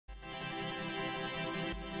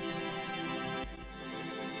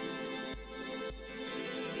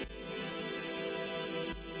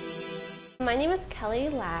My name is Kelly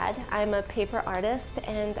Ladd. I'm a paper artist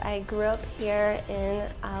and I grew up here in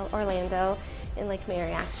Orlando, in Lake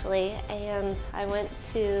Mary actually, and I went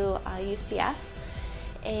to UCF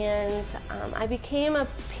and I became a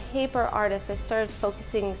paper artist. I started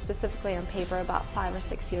focusing specifically on paper about 5 or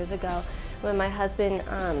 6 years ago when my husband,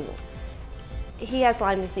 he has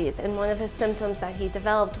Lyme disease, and one of his symptoms that he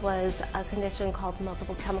developed was a condition called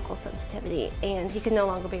multiple chemical sensitivity, and he could no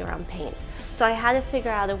longer be around paint. So I had to figure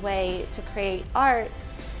out a way to create art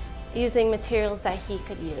using materials that he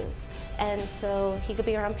could use, and so he could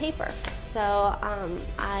be around paper. So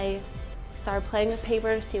I started playing with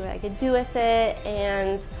paper to see what I could do with it,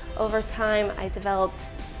 and over time I developed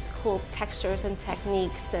cool textures and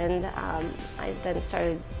techniques, and I then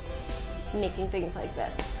started making things like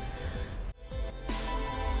this.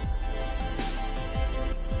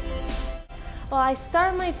 Well, I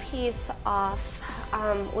start my piece off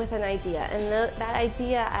with an idea, and that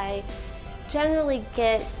idea I generally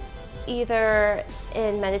get either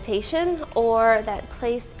in meditation or that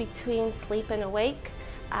place between sleep and awake.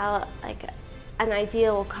 Like an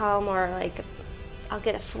idea will come, or like I'll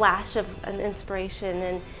get a flash of an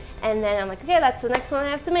inspiration, and then I'm like, okay, that's the next one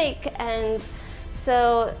I have to make. And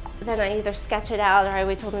so then I either sketch it out or I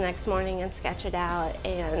wait till the next morning and sketch it out,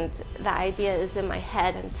 and the idea is in my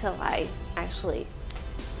head until I actually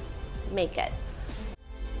make it.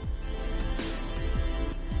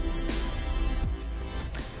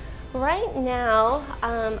 Right now,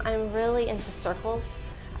 I'm really into circles.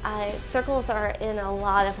 Circles are in a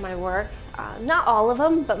lot of my work, not all of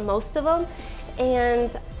them, but most of them.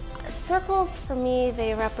 And circles for me,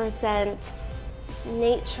 they represent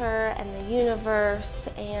nature and the universe,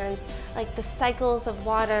 and like the cycles of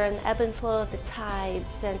water and the ebb and flow of the tides.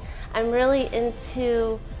 And I'm really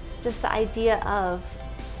into just the idea of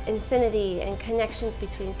infinity and connections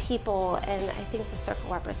between people, and I think the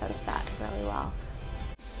circle represents that really well.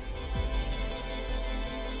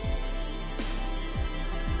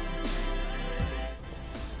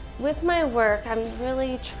 With my work, I'm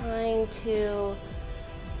really trying to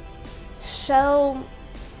show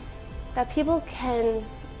that people can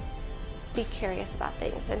be curious about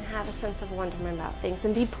things and have a sense of wonderment about things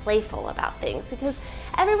and be playful about things, because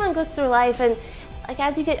everyone goes through life, and like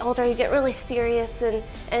as you get older you get really serious, and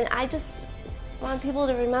I just want people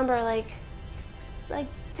to remember like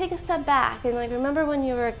take a step back and like remember when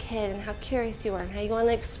you were a kid and how curious you were and how you want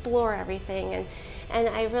to explore everything, and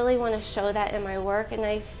I really want to show that in my work. And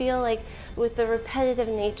I feel like with the repetitive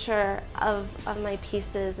nature of my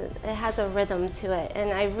pieces, it has a rhythm to it,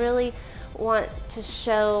 and I really want to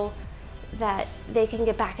show that they can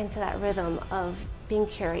get back into that rhythm of being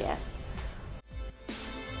curious.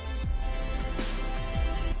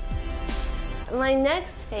 My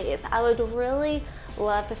next phase, I would really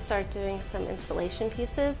love to start doing some installation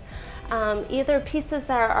pieces, either pieces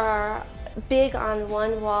that are big on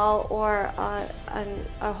one wall or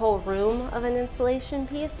a whole room of an installation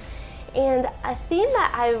piece. And a theme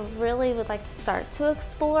that I really would like to start to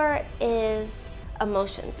explore is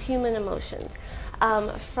emotions, human emotions,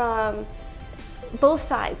 from both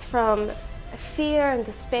sides, from fear and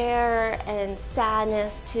despair and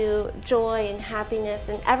sadness to joy and happiness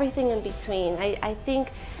and everything in between. I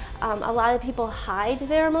think a lot of people hide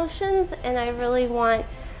their emotions, and I really want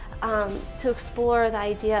to explore the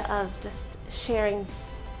idea of just sharing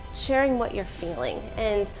what you're feeling.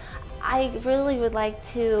 And I really would like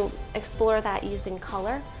to explore that using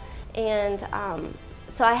color. And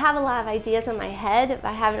so I have a lot of ideas in my head.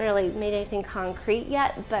 I haven't really made anything concrete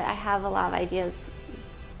yet, but I have a lot of ideas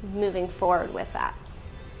moving forward with that.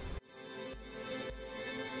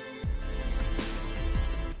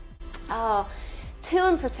 Oh, two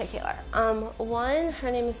in particular. One,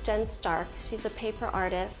 her name is Jen Stark. She's a paper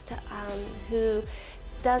artist who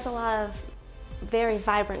does a lot of very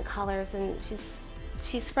vibrant colors, and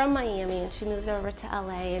she's from Miami and she moved over to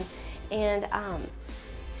LA, and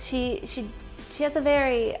she has a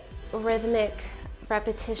very rhythmic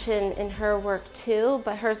repetition in her work too,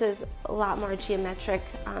 but hers is a lot more geometric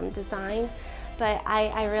design, but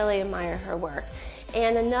I really admire her work.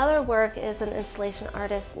 And another work is an installation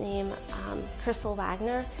artist named Crystal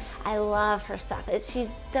Wagner. I love her stuff. She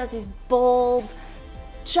does these bold,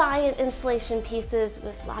 giant installation pieces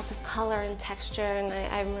with lots of color and texture, and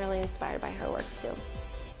I'm really inspired by her work too.